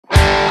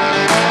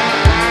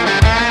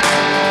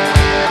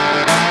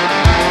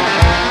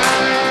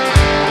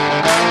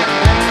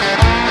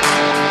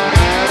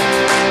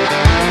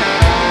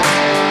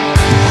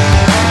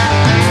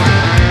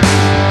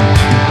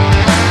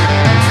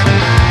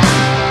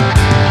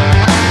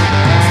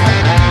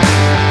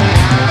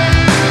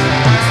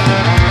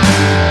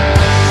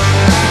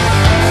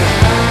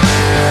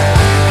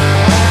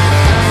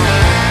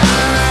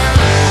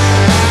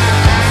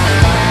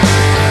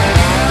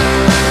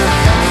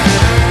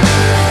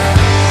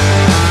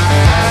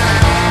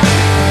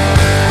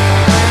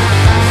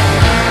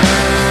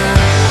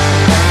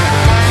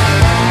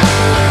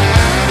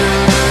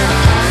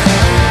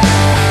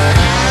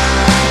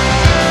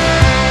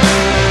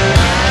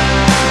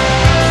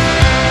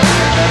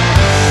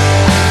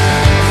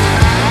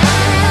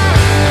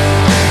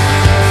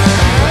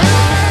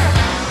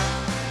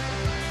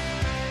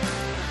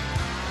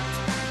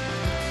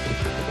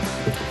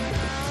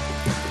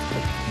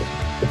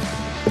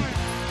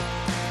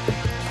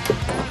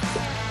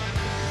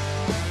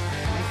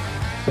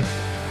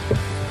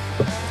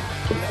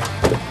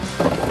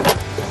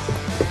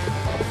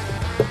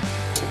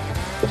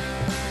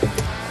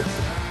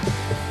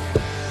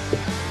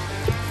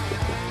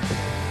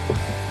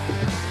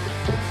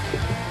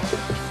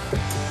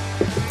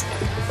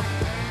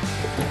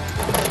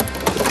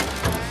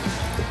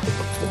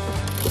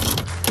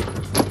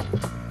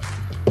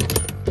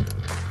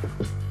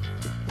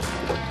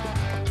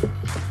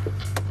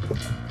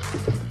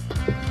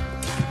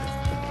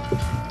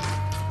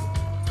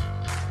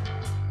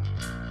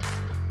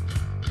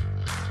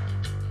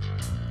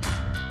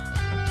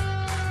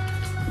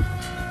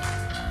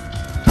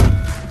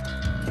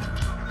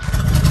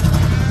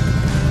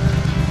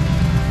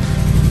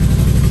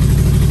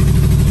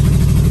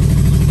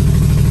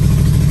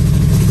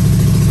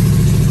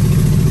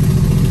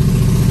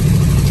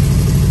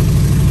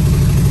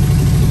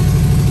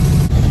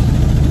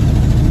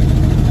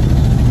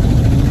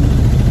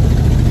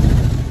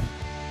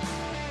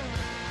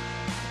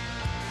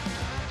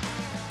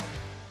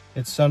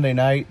It's Sunday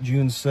night,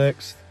 June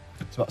 6th.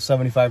 It's about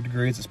 75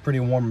 degrees. It's pretty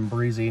warm and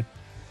breezy.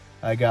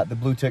 I got the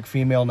blue tick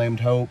female named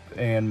Hope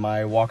and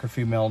my walker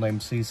female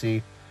named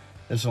Cece.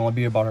 This will only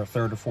be about her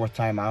third or fourth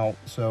time out,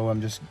 so I'm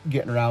just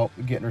getting her out,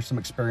 getting her some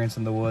experience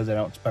in the woods. I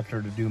don't expect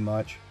her to do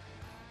much,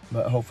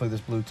 but hopefully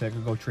this blue tick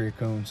will go tree a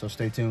coon, so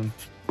stay tuned.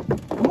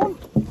 Come on.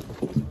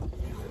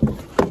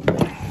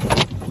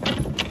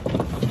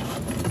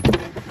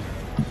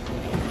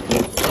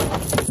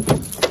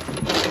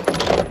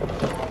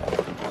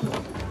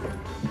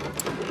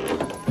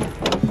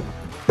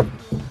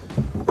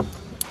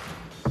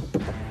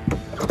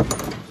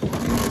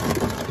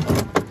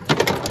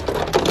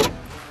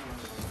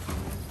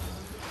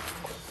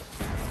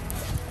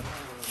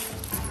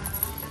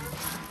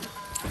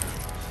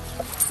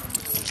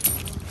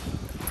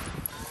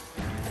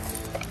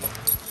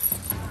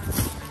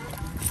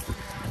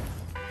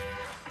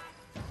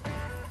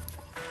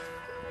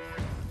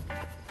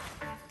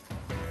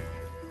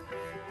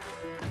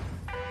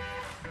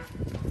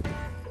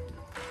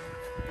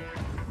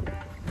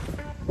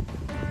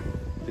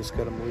 Just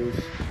cut them loose.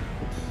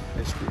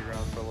 They screw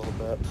around for a little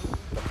bit.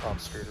 The pop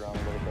screwed around a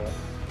little bit,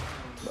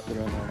 but they're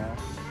in there now.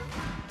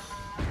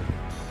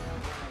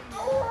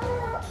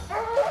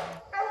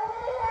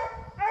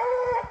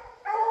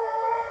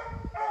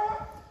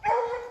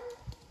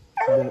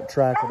 Didn't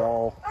track at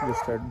all.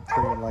 Just started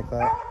treating like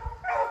that.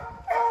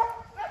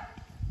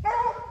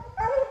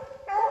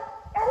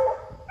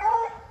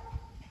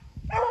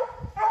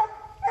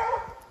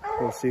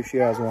 We'll see if she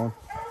has one.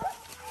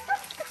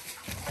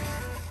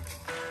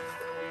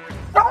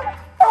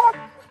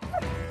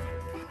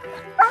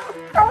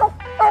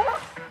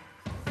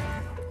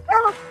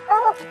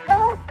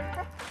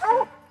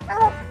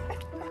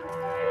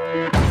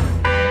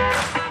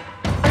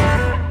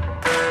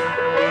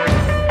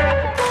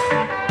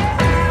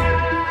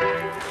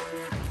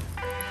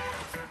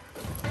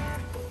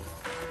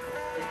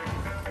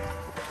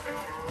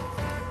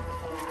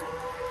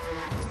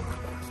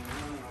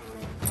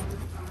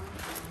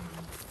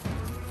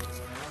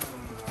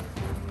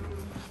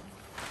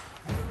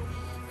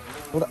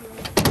 Hold up.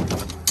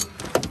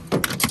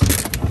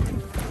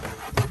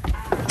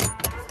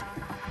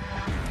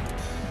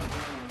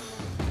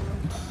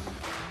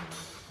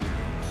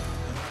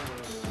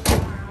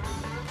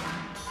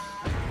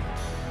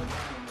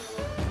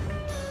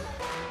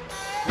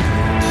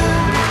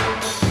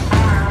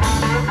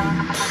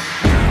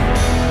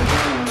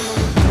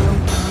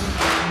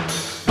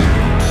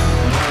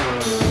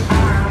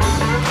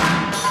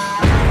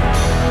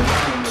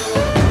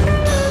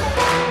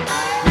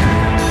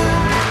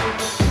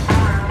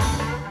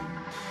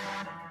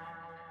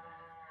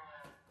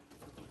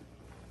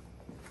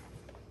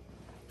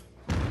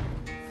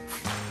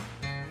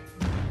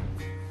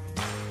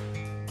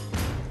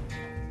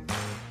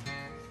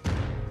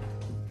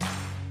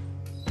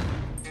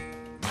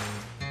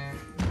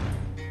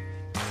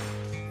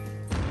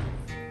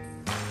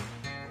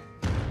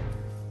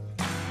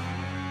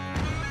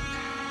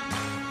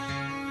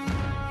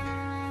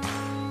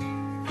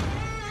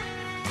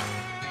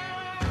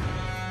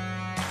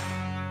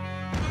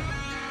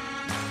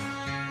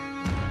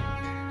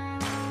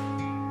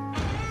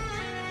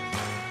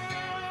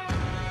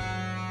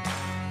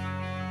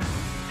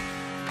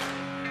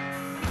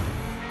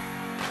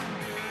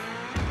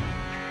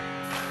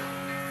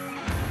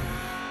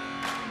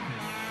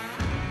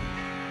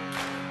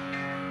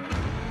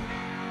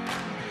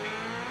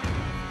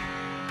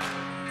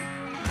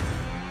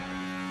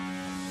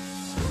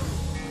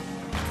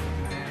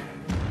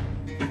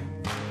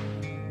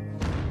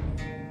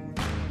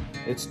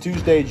 It's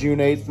Tuesday, June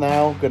 8th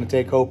now. Gonna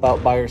take Hope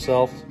out by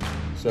herself,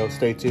 so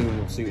stay tuned.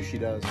 We'll see what she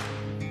does.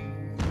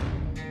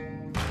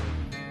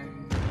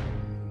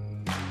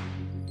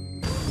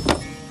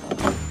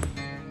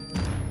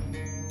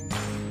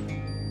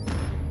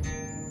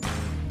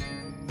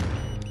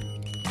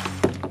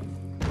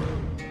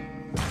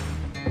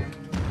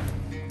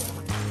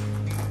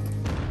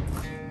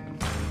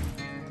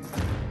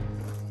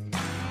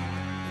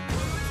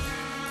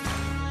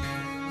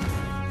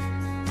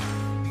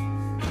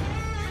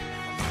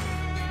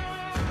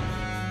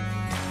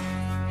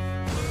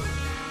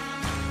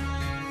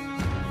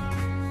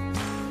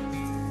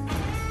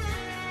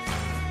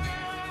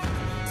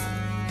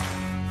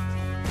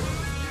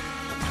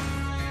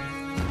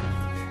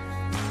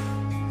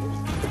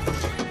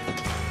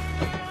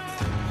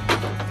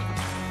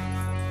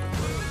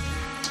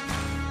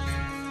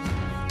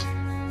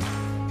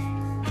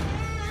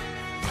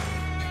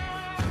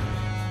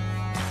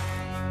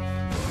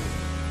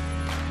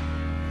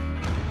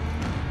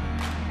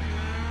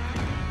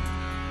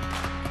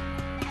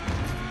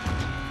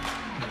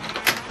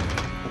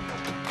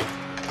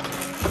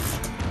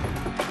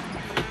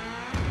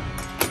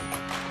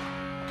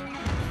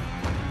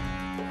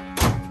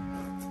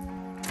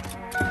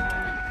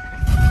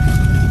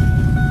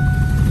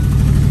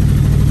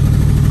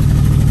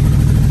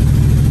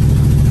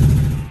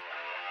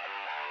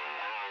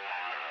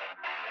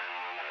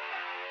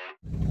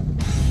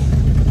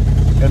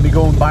 Gonna be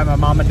going by my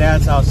mom and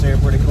dad's house here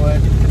pretty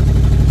quick.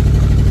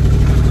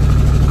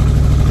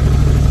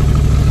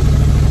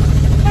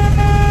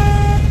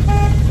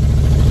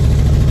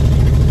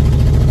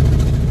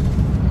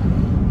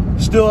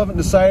 Still haven't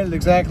decided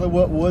exactly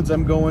what woods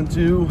I'm going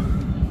to.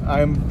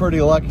 I'm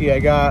pretty lucky. I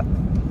got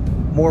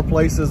more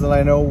places than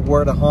I know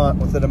where to hunt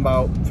within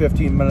about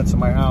 15 minutes of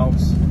my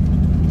house.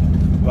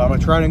 But I'm gonna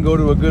try and go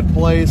to a good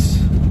place.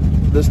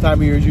 This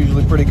time of year is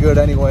usually pretty good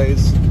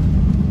anyways.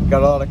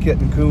 Got a lot of kit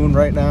and coon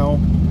right now.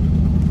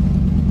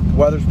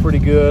 Weather's pretty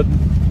good,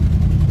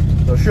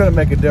 so it shouldn't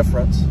make a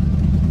difference.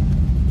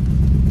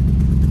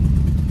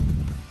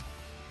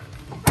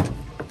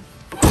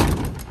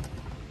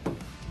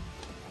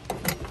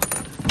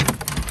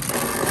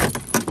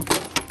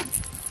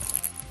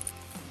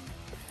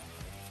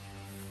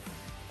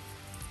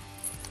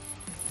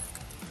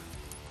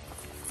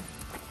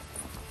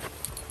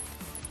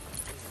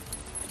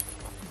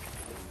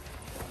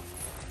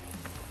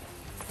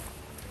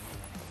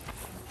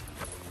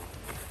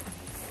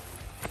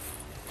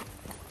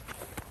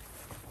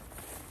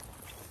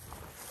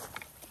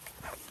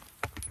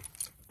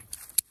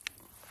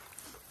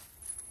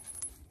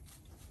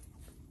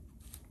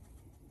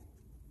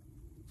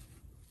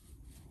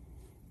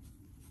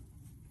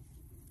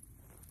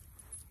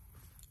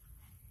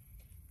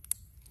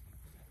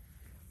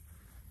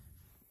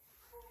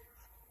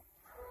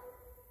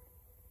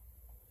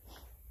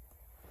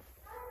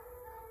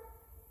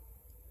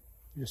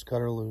 Just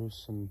cut her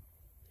loose and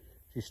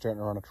she's starting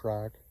to run a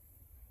track.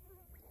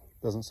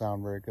 Doesn't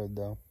sound very good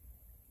though.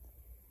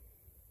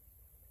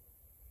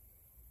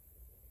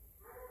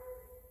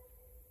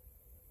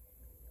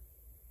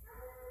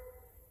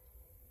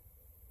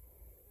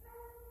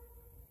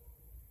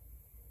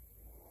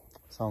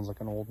 Sounds like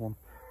an old one.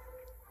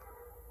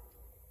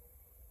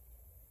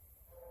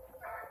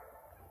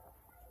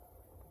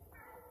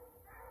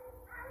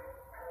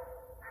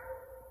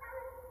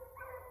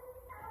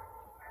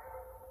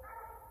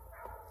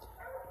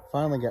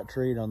 Finally got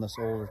treed on this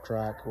older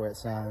track, the way it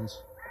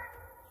sounds.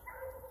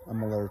 I'm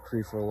gonna let her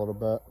tree for a little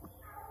bit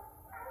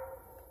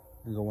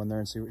and go in there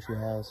and see what she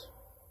has.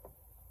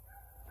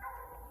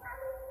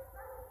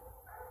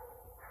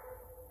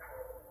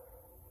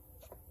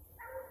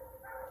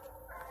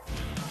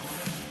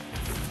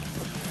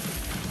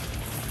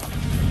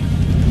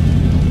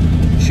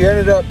 She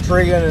ended up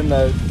treeing in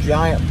the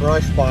giant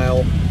brush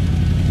pile.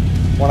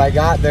 When I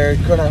got there,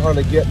 couldn't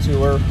hardly get to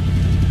her.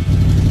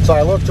 So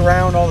I looked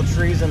around all the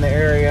trees in the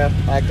area.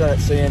 I couldn't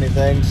see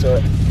anything.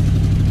 So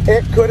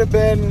it could have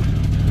been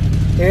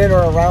in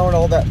or around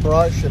all that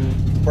brush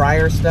and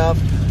briar stuff.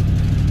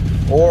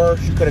 Or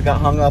she could have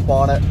got hung up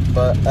on it.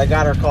 But I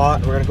got her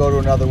caught. We're going to go to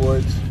another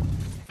woods.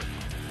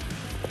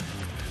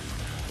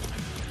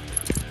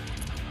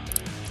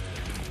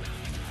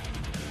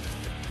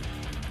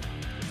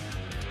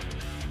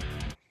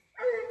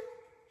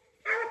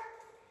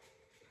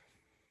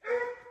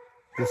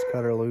 Just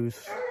cut her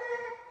loose.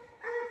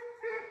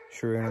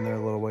 She ran in there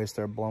a little ways,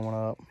 started blowing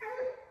up.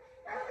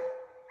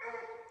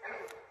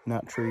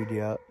 Not treed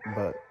yet,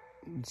 but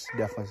it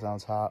definitely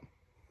sounds hot.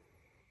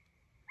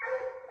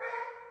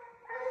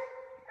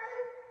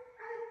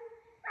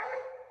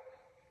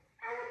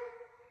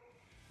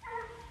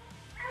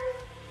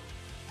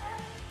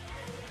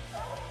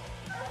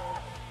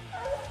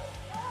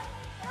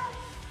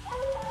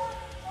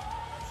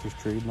 She's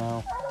treed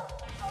now.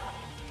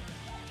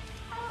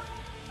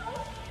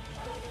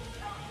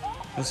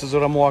 This is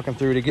what I'm walking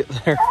through to get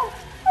there.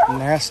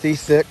 Nasty,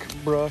 thick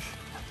brush.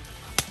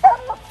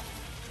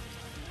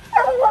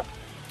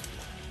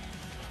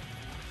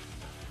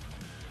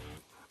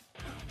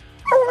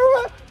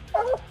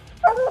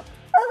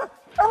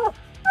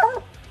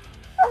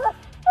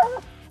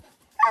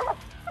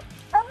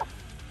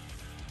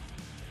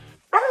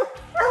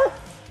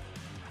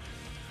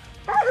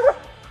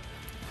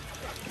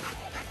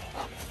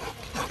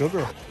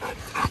 Sugar.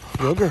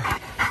 Sugar.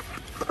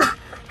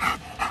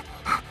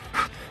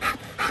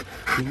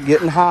 She's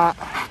getting hot.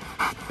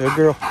 Good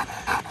girl.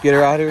 Get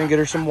her out here and get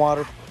her some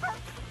water.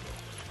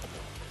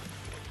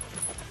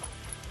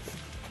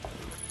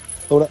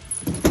 Hold up.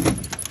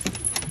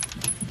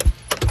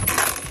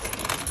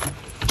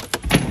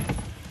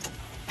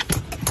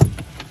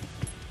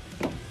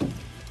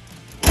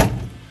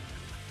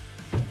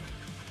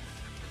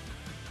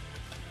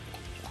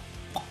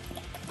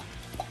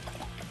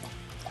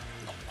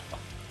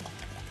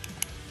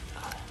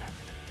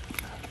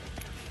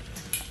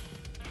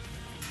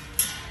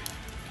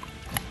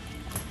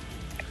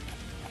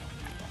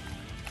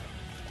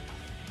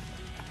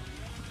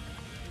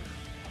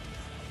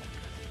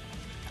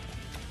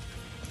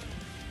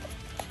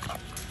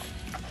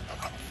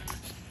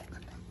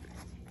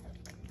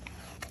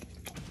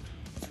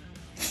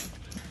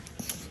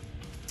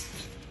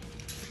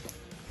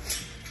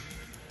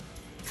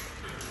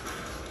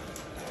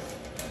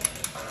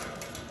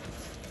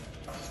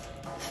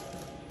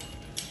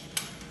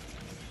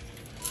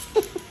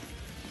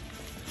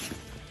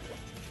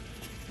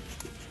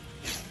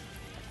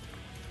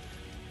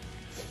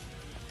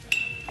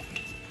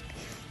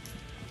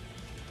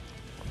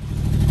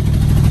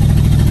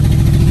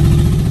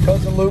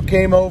 Luke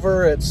came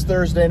over. It's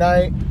Thursday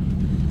night.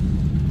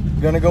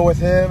 Gonna go with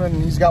him,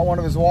 and he's got one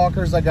of his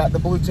walkers. I got the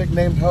blue tick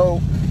named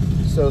Hope,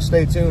 so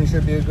stay tuned.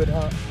 Should be a good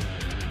hunt.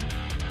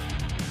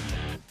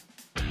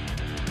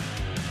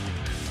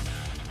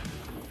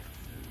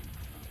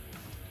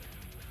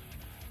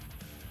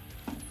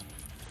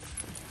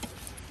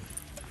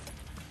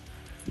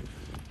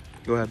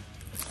 Go ahead.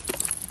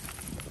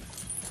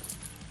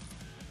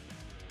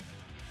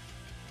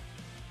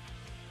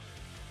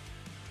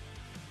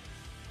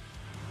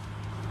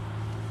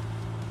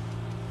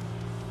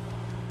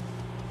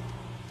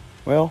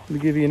 Well, to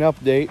give you an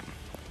update,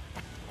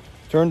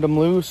 turned them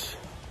loose.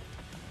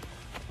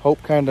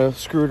 Hope kind of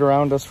screwed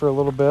around us for a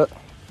little bit.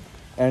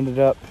 Ended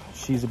up,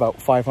 she's about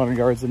 500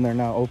 yards in there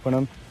now,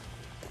 opening.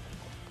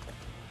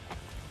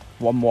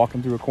 I'm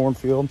walking through a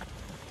cornfield.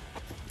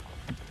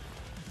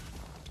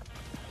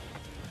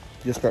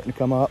 Just starting to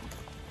come up.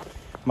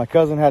 My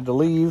cousin had to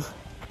leave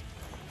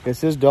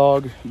because his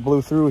dog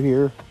blew through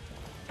here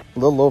a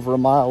little over a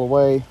mile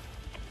away.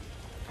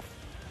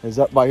 He's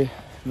up by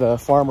the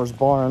farmer's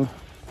barn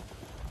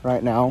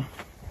right now.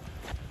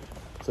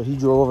 So he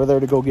drove over there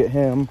to go get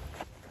him.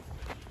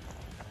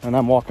 And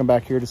I'm walking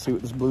back here to see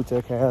what this blue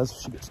tick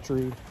has. She gets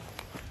treed.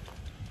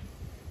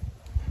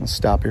 Let's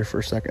stop here for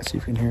a second, see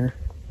if you can hear.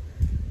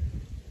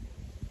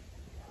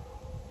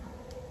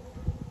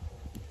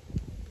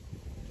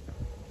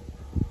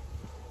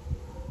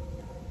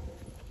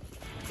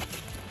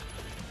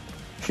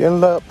 She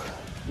ended up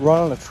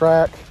running a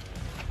track,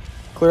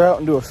 clear out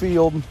into a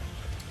field,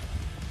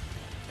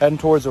 heading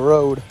towards the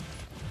road.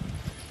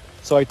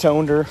 So I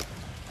toned her.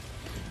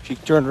 She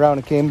turned around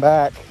and came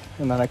back,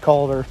 and then I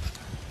called her,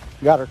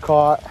 got her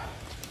caught.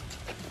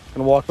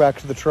 Gonna walk back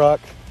to the truck,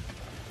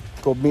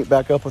 go meet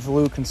back up with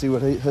Luke and see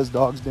what his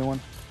dog's doing.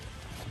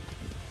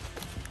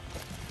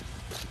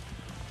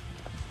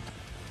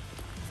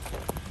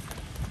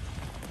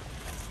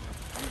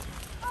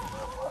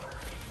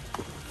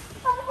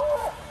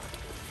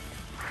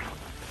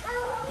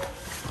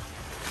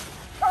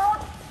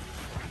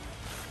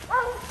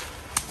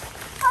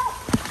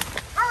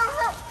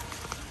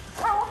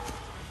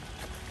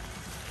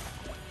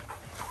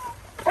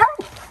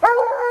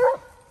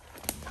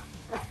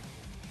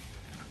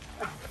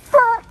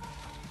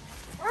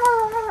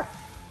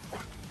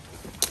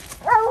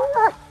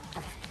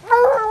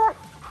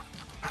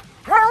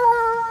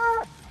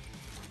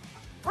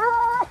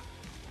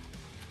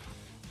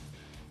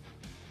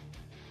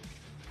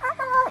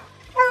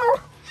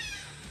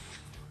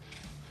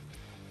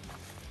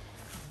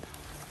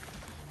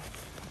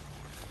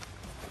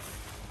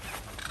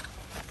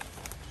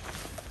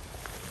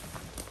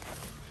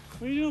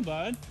 What are you doing,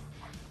 bud?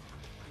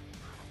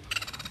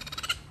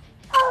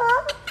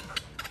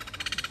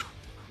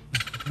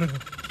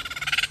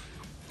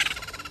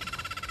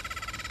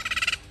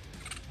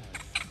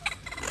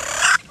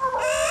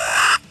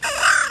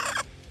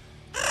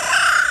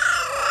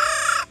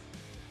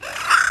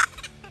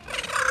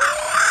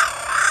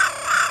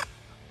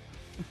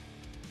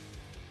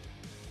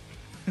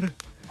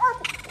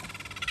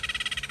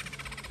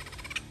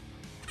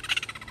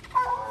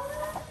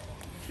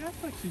 She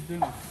acts like she's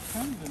doing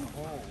tons in a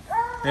hole.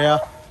 Yeah.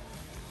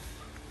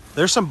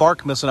 There's some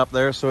bark missing up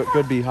there, so it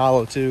could be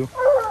hollow too.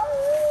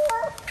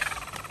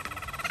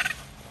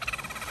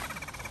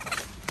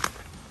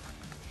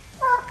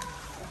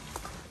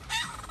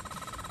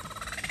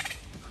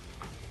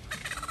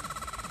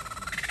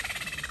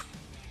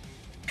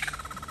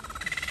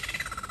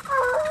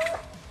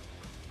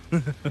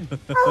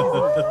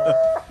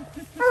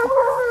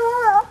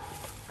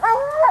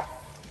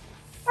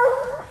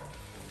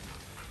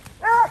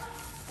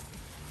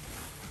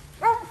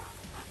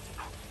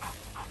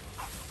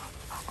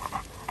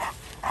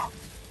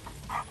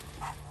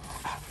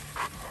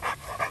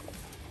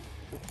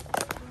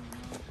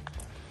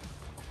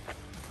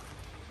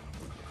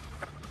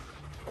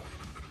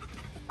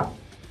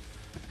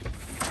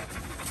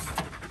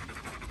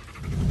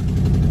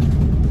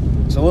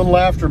 It's a little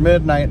after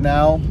midnight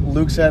now.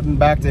 Luke's heading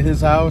back to his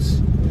house.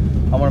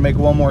 I'm gonna make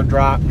one more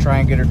drop, try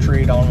and get her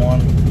treed on one.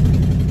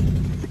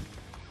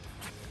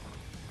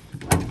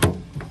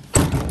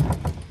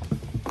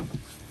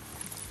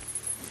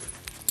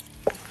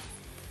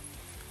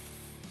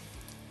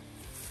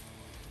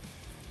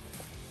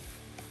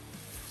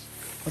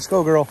 Let's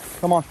go, girl.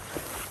 Come on.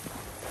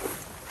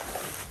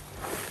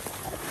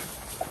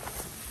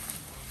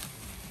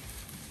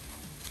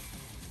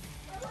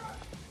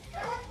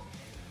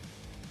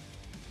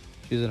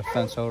 She's in a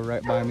fence hole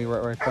right by me, right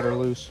where I cut her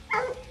loose.